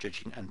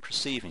judging and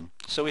perceiving.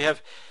 So we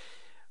have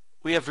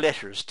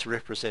letters to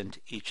represent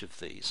each of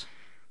these.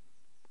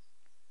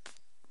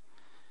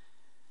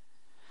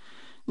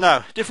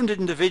 Now, different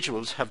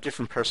individuals have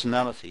different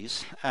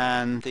personalities,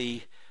 and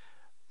the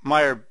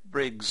Myer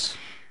Briggs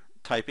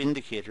type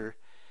indicator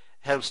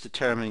helps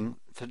determine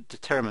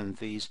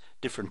these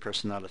different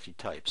personality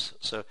types.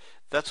 So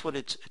that's what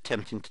it's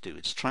attempting to do.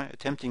 It's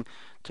attempting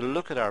to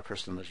look at our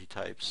personality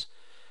types.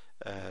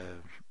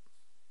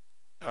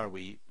 Are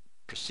we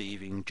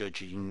perceiving,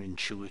 judging,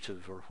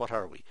 intuitive, or what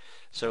are we?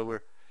 So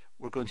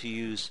we're going to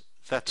use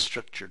that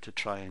structure to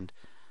try and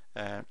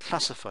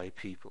classify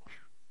people.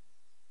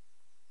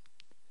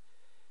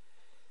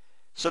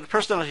 So the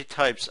personality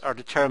types are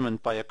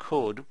determined by a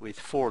code with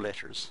 4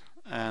 letters,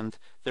 and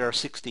there are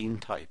 16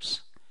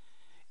 types.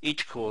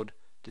 Each code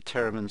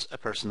determines a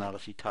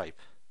personality type.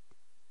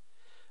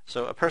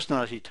 So a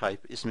personality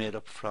type is made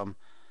up from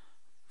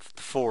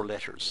 4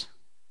 letters,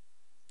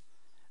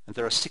 and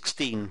there are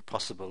 16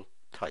 possible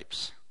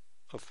types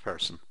of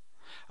person.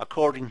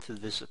 According to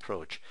this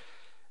approach,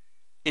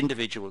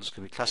 individuals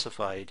can be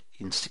classified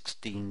in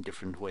 16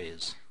 different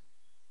ways.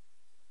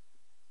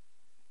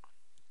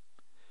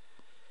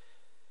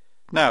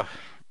 Now,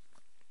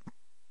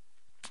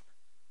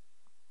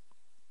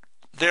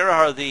 there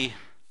are the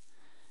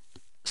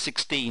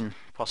 16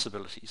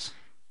 possibilities.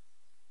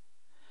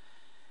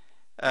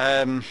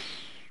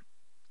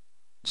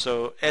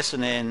 So S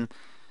and N,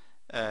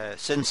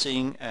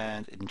 sensing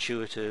and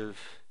intuitive,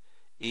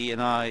 E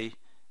and I,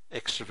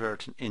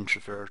 extrovert and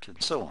introvert,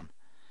 and so on.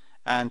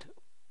 And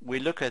we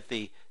look at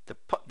the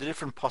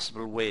different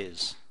possible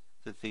ways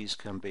that these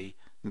can be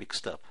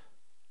mixed up.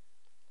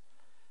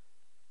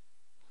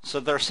 So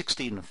there are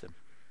 16 of them.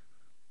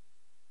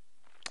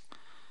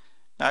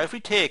 Now if we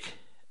take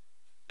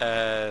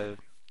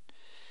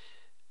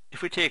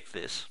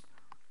this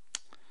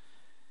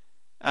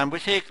and we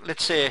take,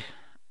 let's say,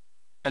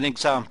 an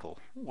example.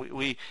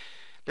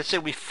 Let's say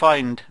we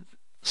find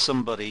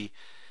somebody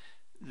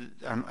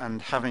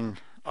and having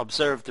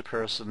observed the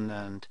person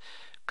and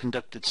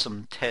conducted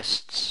some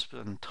tests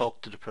and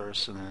talked to the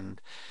person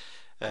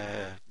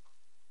and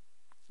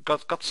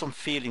got some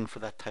feeling for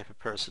that type of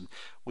person,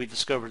 we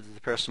discovered that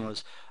the person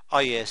was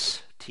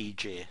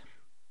ISTJ,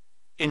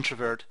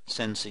 introvert,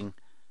 sensing,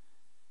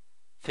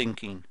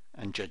 thinking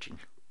and judging.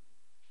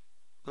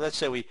 Let's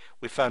say we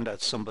found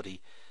out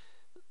somebody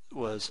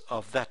was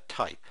of that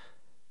type.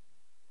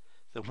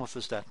 Then what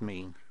does that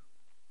mean?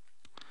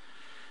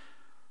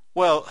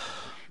 Well,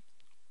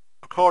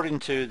 according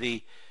to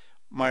the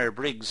Myer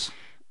Briggs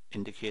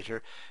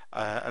indicator,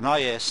 an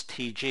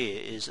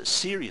ISTJ is a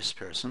serious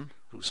person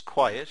who's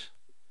quiet,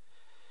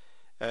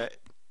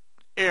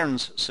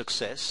 earns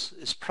success,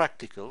 is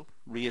practical,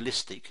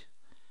 realistic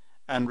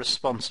and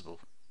responsible.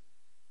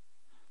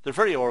 They're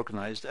very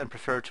organized and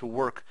prefer to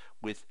work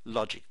with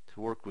logic,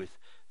 to work with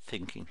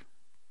thinking,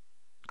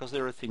 because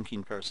they're a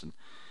thinking person.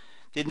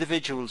 The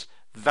individuals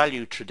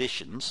value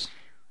traditions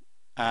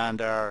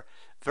and are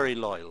very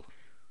loyal.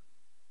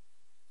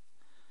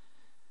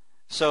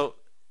 So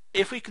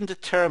if we can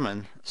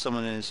determine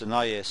someone is an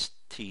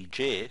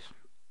ISTJ,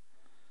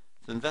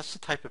 then that's the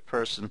type of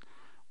person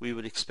we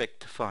would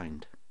expect to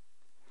find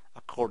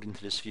according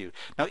to this view.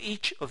 Now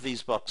each of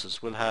these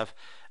boxes will have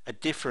a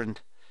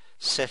different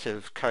set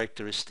of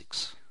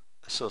characteristics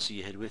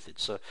associated with it.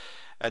 So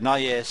an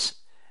ISFJ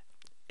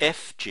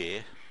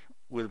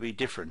will be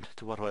different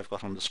to what I've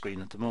got on the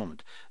screen at the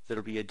moment. There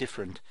will be a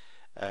different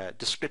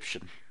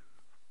description.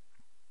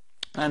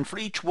 And for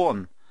each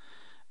one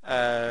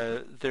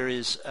there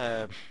is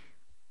a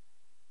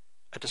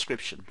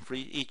description for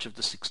each of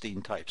the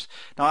 16 types.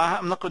 Now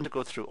I'm not going to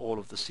go through all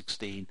of the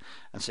 16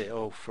 and say,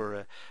 oh,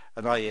 for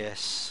an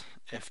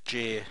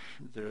ISFJ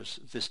there's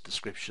this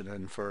description,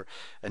 and for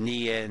an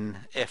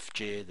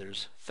ENFJ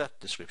there's that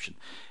description.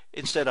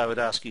 Instead I would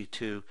ask you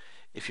to,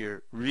 if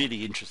you're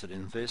really interested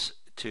in this,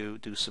 to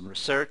do some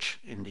research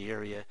in the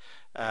area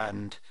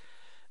and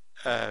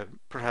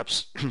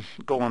perhaps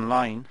go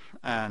online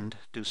and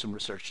do some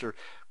research. There are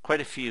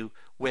quite a few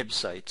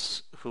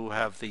websites who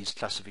have these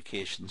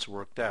classifications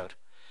worked out.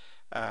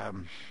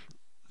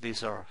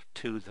 These are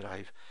 2 that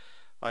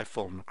I've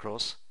fallen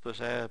across, but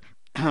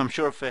I'm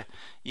sure if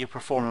you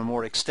perform a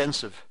more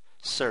extensive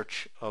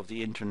search of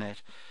the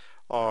internet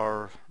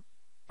or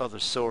other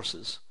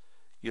sources,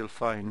 you'll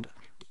find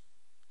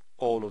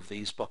all of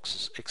these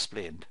boxes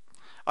explained.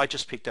 I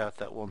just picked out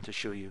that one to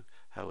show you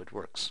how it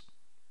works.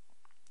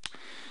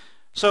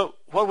 So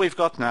what we've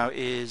got now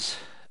is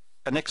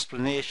an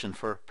explanation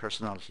for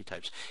personality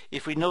types.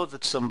 If we know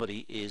that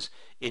somebody is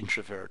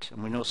introvert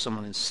and we know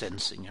someone is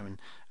sensing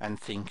and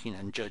thinking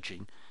and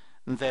judging,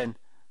 then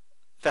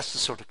that's the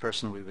sort of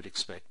person we would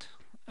expect.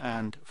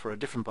 And for a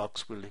different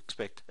box we'll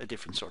expect a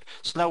different sort.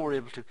 So now we're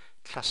able to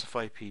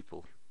classify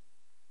people,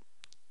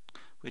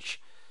 which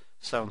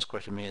sounds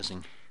quite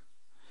amazing.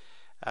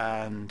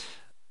 And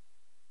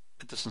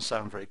it doesn't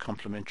sound very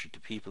complimentary to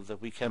people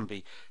that we can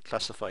be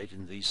classified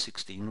in these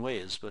 16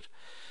 ways, but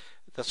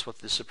that's what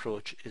this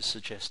approach is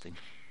suggesting.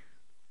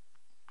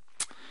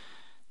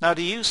 Now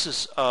the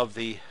uses of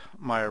the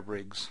Myer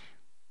Briggs.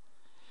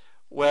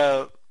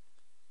 Well,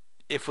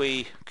 if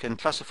we can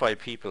classify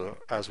people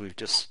as we've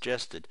just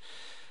suggested,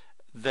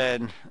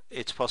 then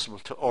it's possible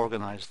to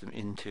organize them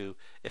into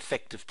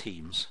effective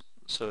teams,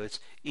 so it's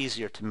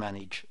easier to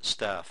manage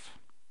staff.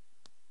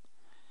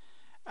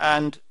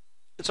 And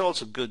it's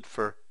also good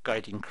for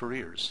guiding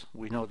careers.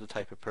 We know the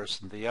type of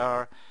person they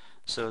are,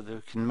 so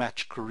they can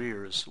match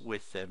careers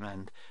with them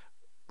and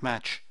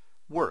match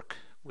work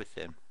with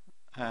them,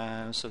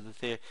 so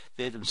that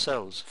they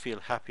themselves feel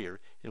happier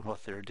in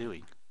what they're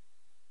doing.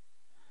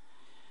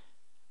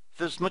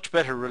 There's much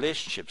better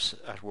relationships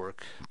at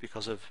work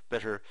because of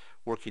better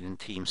working in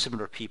teams,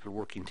 similar people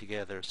working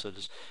together, so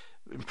there's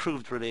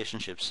improved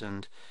relationships,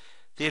 and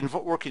the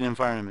working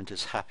environment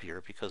is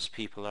happier because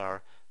people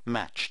are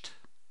matched.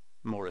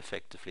 more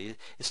effectively.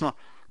 It's not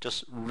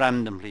just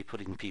randomly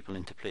putting people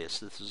into place.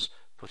 This is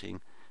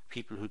putting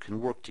people who can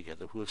work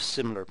together, who have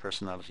similar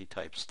personality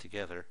types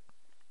together.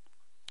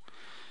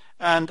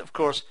 And of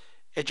course,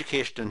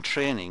 education and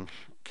training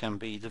can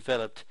be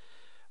developed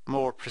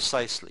more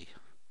precisely,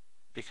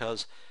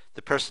 because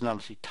the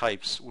personality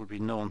types will be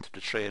known to the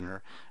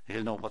trainer.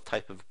 He'll know what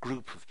type of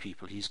group of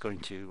people he's going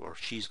to or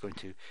she's going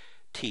to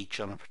teach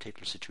on a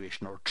particular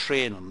situation or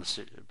train on a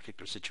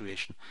particular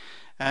situation,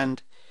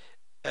 and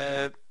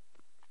they're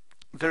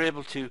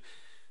able to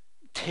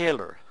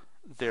tailor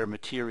their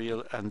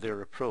material and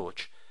their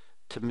approach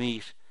to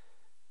meet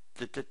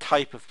the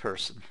type of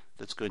person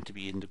that's going to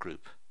be in the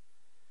group,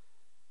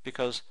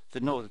 because they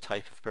know the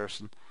type of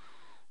person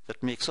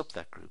that makes up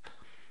that group.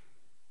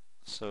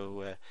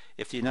 So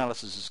if the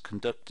analysis is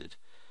conducted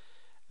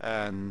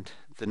and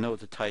they know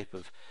the type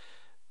of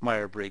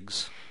Myer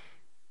Briggs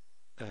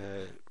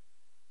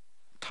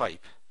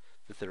type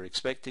that they're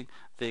expecting,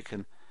 they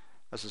can,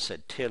 as I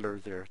said, tailor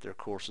their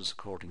courses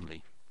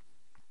accordingly.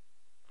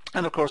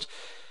 And of course,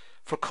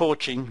 for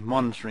coaching,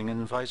 monitoring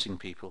and advising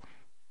people,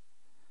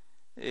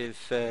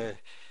 if a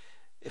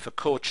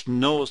coach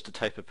knows the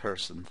type of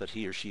person that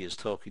he or she is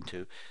talking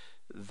to,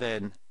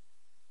 then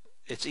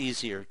it's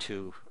easier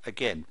to,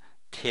 again,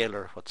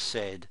 tailor what's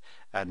said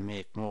and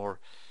make more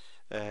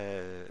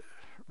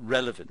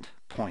relevant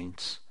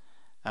points,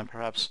 and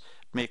perhaps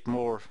make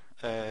more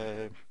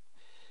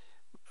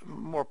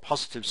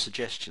positive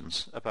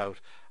suggestions about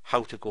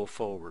how to go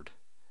forward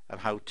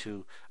and how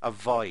to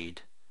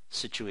avoid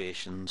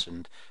situations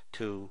and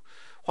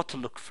what to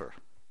look for.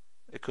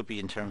 It could be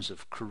in terms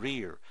of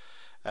career,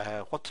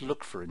 what to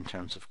look for in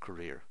terms of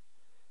career,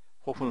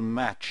 what will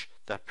match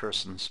that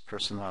person's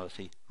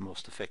personality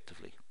most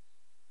effectively.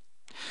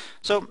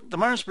 So the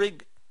Myers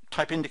Briggs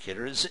type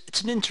indicator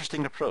it's an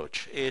interesting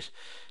approach. It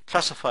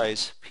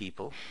classifies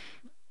people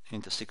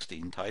into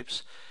 16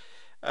 types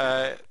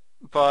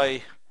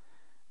by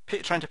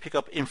trying to pick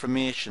up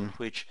information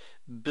which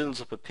builds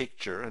up a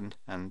picture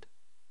and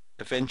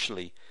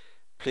eventually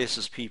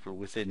places people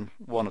within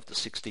one of the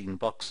 16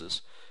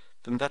 boxes.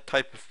 Then that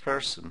type of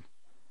person,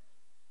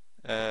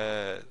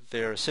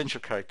 their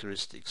essential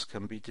characteristics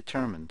can be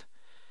determined.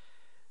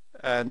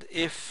 And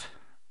if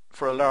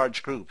for a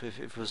large group, if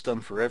it was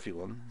done for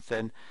everyone,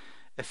 then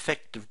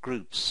effective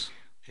groups,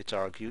 it's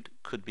argued,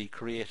 could be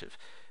create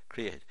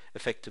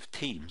effective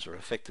teams or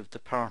effective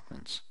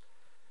departments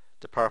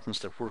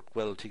that work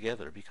well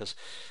together because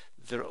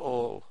they're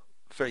all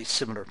very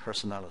similar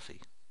personality.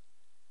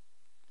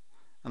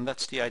 And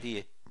that's the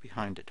idea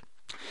behind it.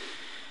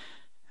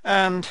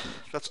 And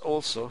that's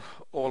also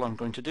all I'm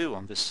going to do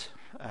on this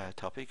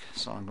topic,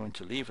 so I'm going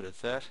to leave it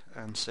at that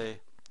and say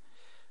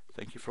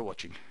thank you for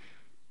watching.